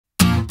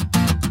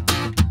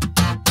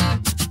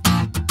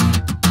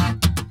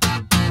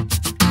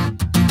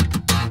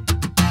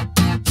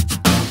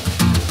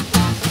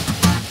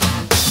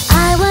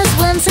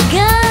once a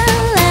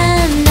girl,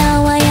 and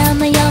now I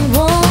am a young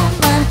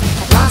woman.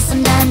 I've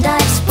blossomed and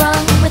I've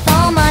sprung with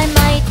all my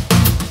might.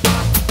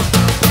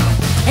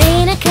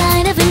 Ain't it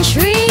kind of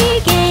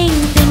intriguing,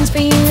 things for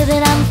you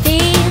that I'm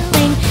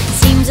feeling?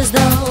 Seems as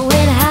though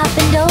it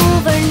happened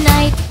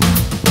overnight.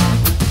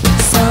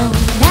 So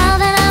now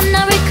that I'm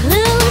not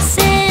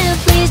reclusive,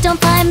 please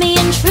don't find me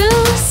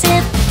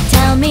intrusive.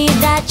 Tell me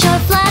that your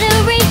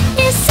flattery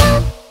is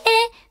so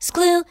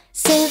exclusive.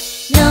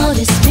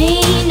 Notice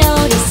me,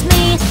 notice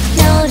me,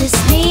 notice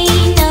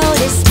me,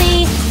 notice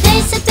me. They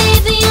said,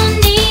 baby, you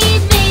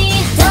need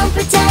me. Don't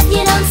pretend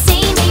you don't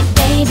see me,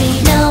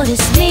 baby.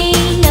 Notice me,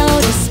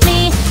 notice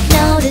me,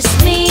 notice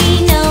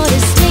me,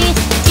 notice me.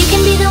 You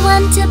can be the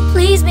one to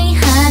please me,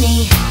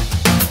 honey.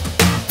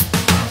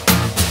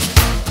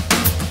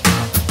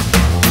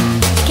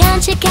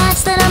 Can't you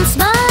catch that I'm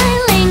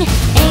smiling?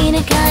 Ain't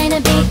it kinda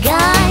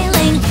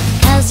beguiling?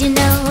 'Cause you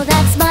know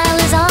that smile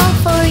is all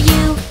for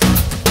you.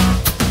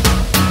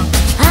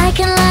 I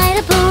can light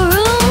up a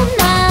room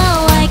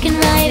now, I can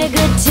write a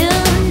good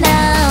tune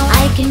now.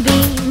 I can be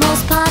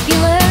most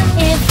popular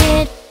if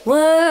it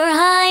were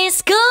high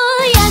school.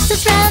 Yes,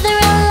 it's rather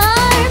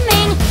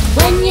alarming.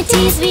 When you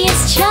tease me,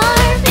 it's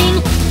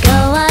charming. Go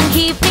on,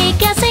 keep me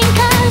guessing,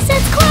 'cause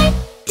it's quite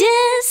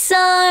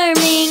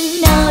disarming.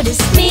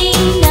 Notice me,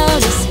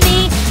 notice me,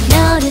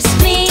 notice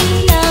me,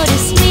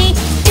 notice me.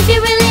 If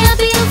you're really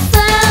happy you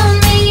found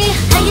me,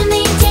 how you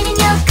maintaining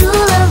your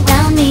cool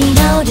around me?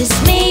 Notice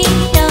me,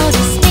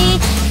 notice me,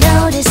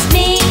 notice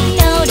me,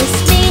 notice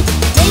me.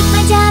 Make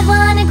my dad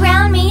wanna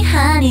ground me,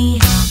 honey.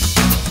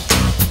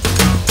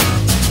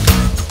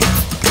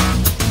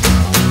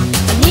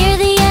 I'm near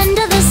the end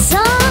of the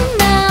song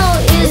now.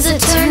 Is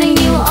it turning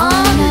you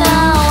on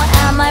now?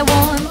 Am I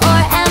warm or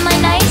am I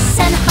nice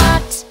and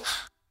hot?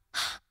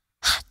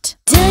 Hot.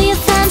 Do you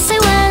fancy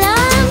when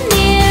I'm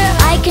near?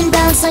 I can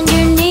bounce on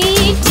your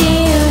knee,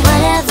 dear.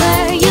 Whatever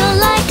you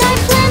like, I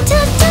plan to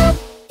do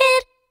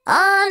it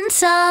on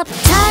top.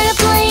 Tired of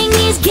playing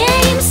these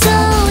games, so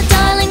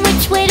darling,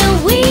 which way do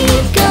we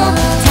go?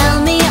 Tell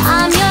me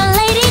I'm your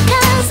lady,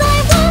 'cause I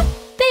won't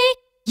be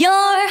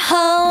your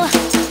hoe.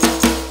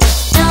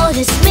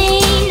 Notice me,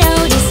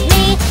 notice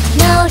me,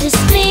 notice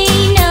me,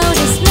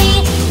 notice me.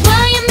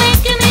 Why you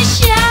making me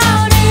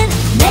shout it?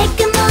 Make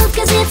a move,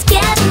 'cause it's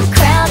getting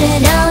crowded.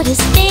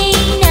 Notice me,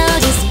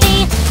 notice me,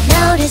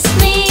 notice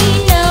me,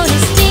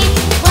 notice me.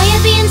 Why you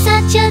being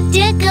such a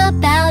dick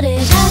about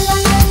it? Sha la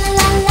la la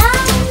la la,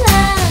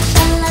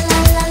 sha la la la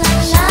la la,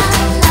 sha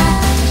la la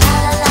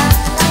la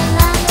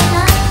la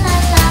la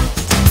la,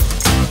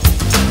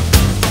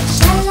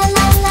 sha la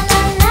la la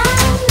la la,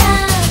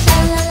 sha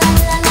la la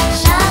la la,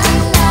 sha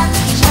la,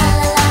 sha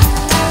la la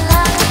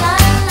la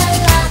la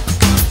la.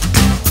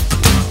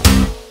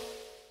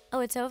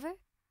 Oh, it's over?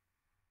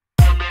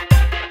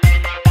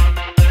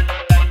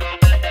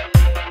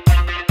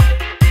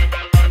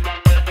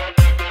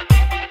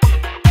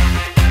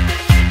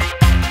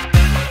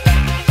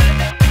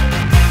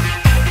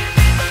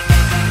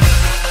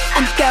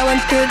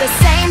 Going through the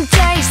same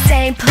day,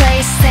 same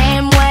place,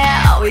 same way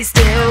I always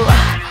do.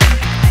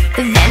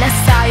 Then I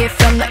saw you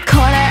from the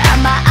corner of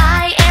my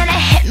eye, and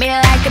it hit me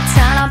like a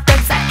ton of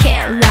bricks, I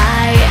can't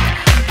lie.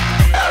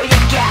 Oh, you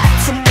got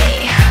to me.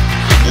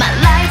 My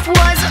life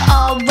was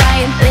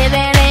alright,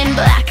 living in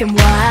black and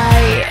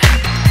white,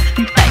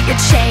 but you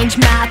changed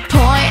my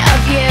point of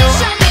view.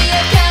 Show me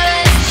your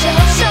colors,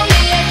 show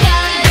me your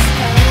colors,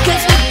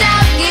 'cause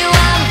without you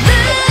I'm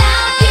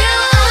without you.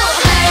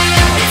 Hurry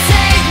up and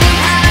save me,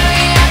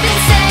 hurry up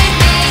and save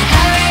me,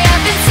 hurry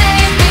up and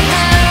save me,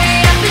 hurry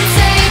up and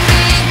save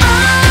me.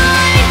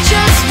 I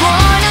just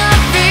wanna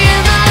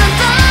feel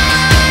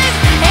alive,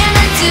 and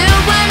I do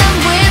when I'm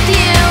with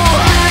you.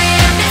 Hurry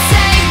up and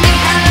save me,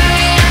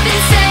 hurry up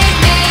and save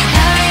me,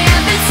 hurry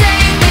up and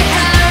save me,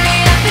 hurry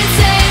up and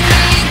save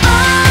me.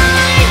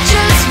 I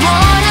just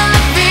wanna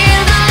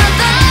feel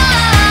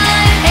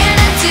alive, and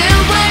I do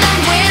when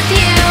I'm with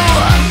you.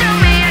 Show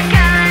me a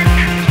gun,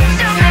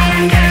 show me a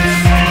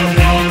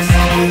gun.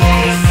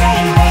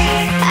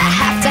 I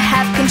have to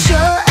have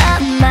control of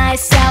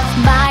myself,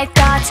 my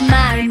thoughts,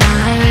 my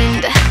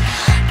mind.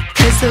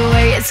 'Cause the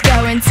way it's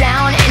going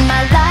down in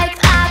my life,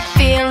 I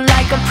feel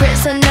like a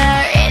prisoner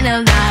in a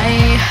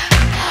lie.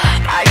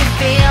 Are you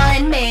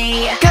feeling me?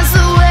 'Cause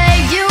the way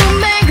you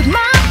make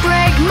my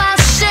break, my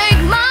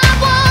shake, my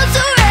walls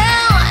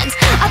around,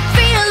 I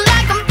feel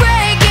like I'm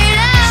breaking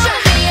out. Show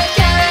me your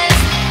colors,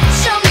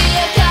 show me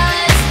your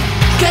colors,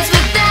 'cause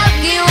without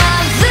you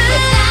I'm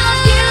without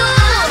you.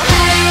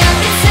 Hurry up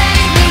and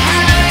save me,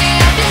 hurry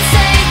up and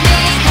save me,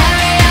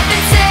 hurry up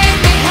and save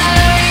me,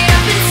 hurry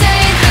up and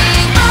save me.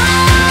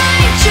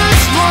 I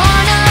just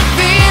wanna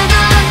feel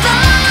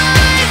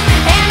alive,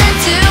 and I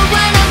do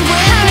when I'm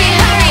with you.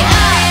 Hurry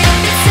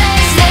up and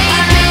save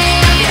me.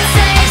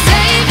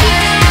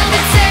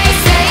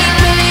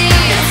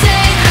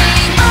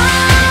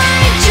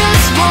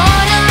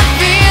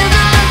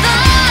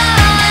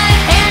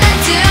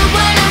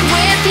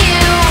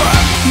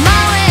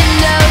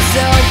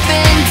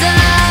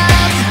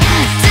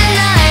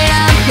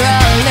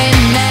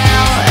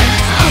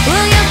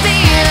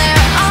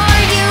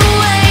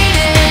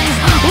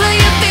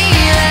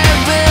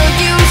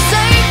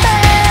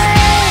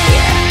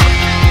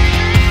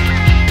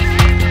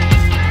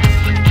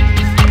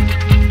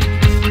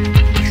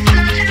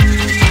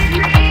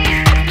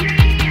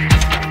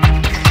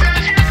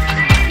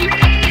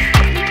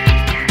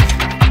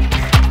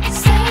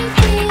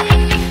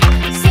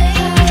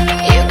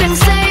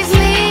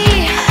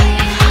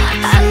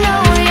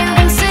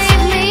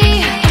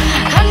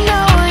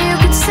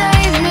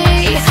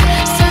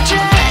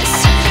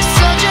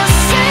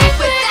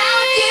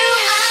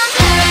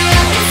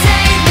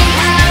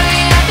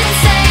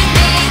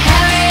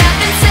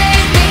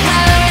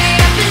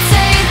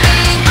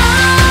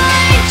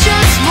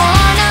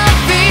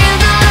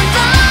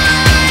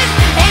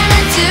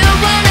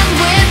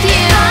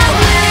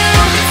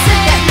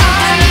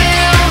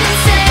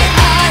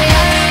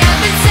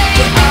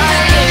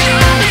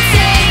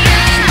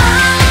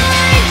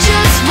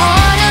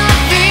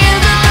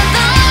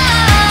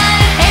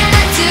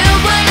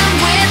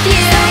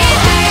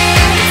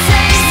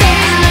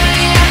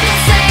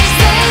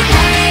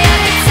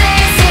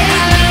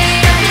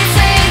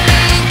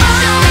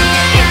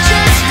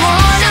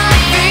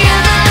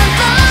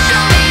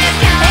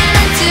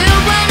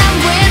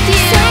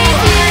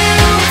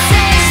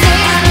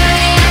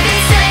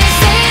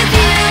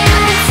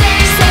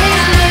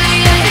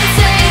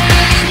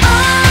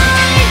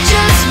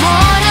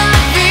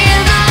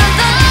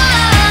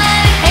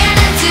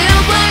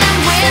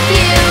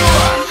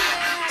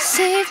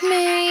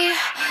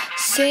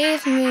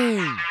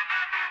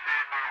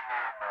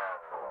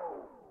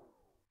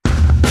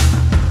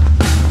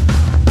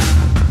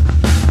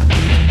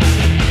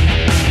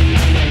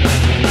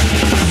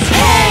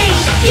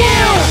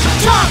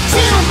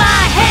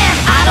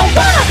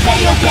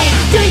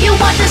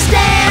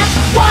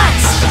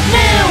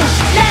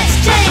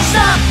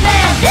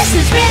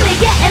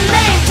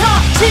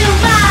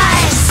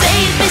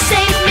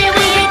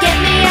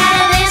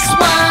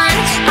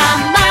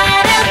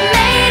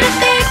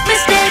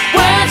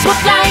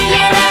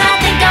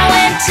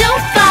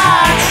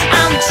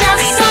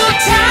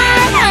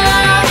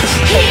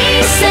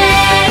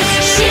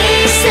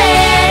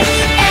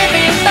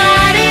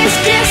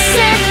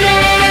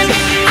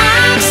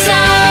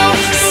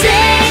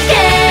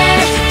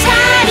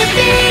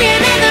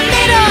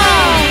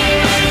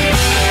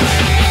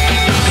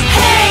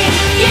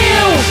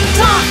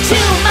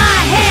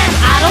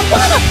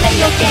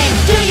 game.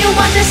 Do you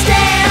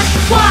understand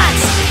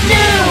what's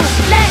new?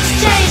 Let's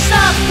change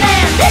the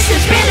plan. This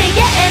is really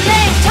getting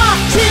late. Talk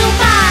to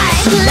my.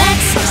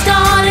 Let's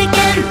start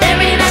again.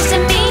 Very nice to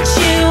meet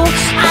you.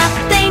 I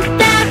think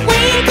that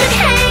we could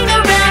hang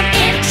around.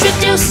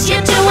 Introduce you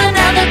to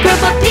another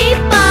group of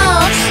people.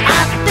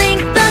 I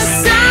think the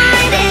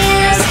sign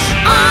is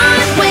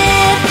on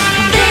with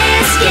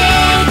this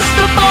game.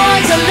 The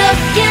boys are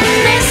looking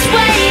this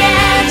way,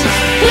 and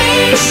we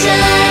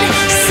should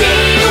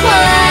see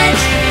what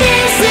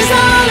this is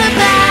all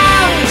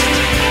about.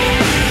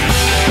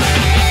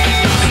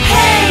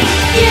 Hey,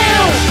 you,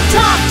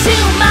 talk to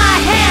my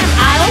hand.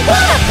 I don't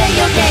wanna play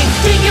your game.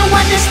 Do you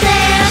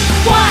understand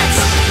what's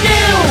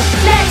new?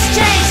 Let's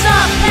change the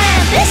plan.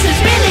 This is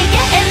really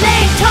getting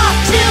late. Talk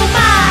to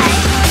my.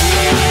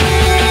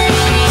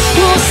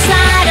 Whose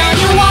side are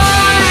you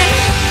on?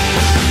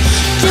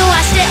 Do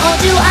I stay or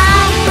do I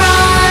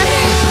run?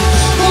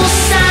 Whose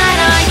side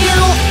are you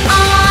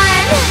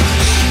on?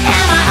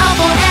 Am I up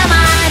or am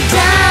I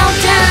down,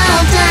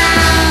 down,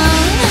 down?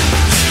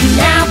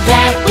 Now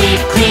that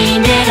we've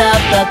cleaned it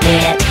up a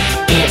bit,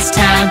 it's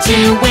time to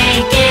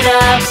wake it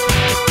up.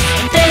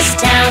 This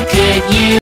town could use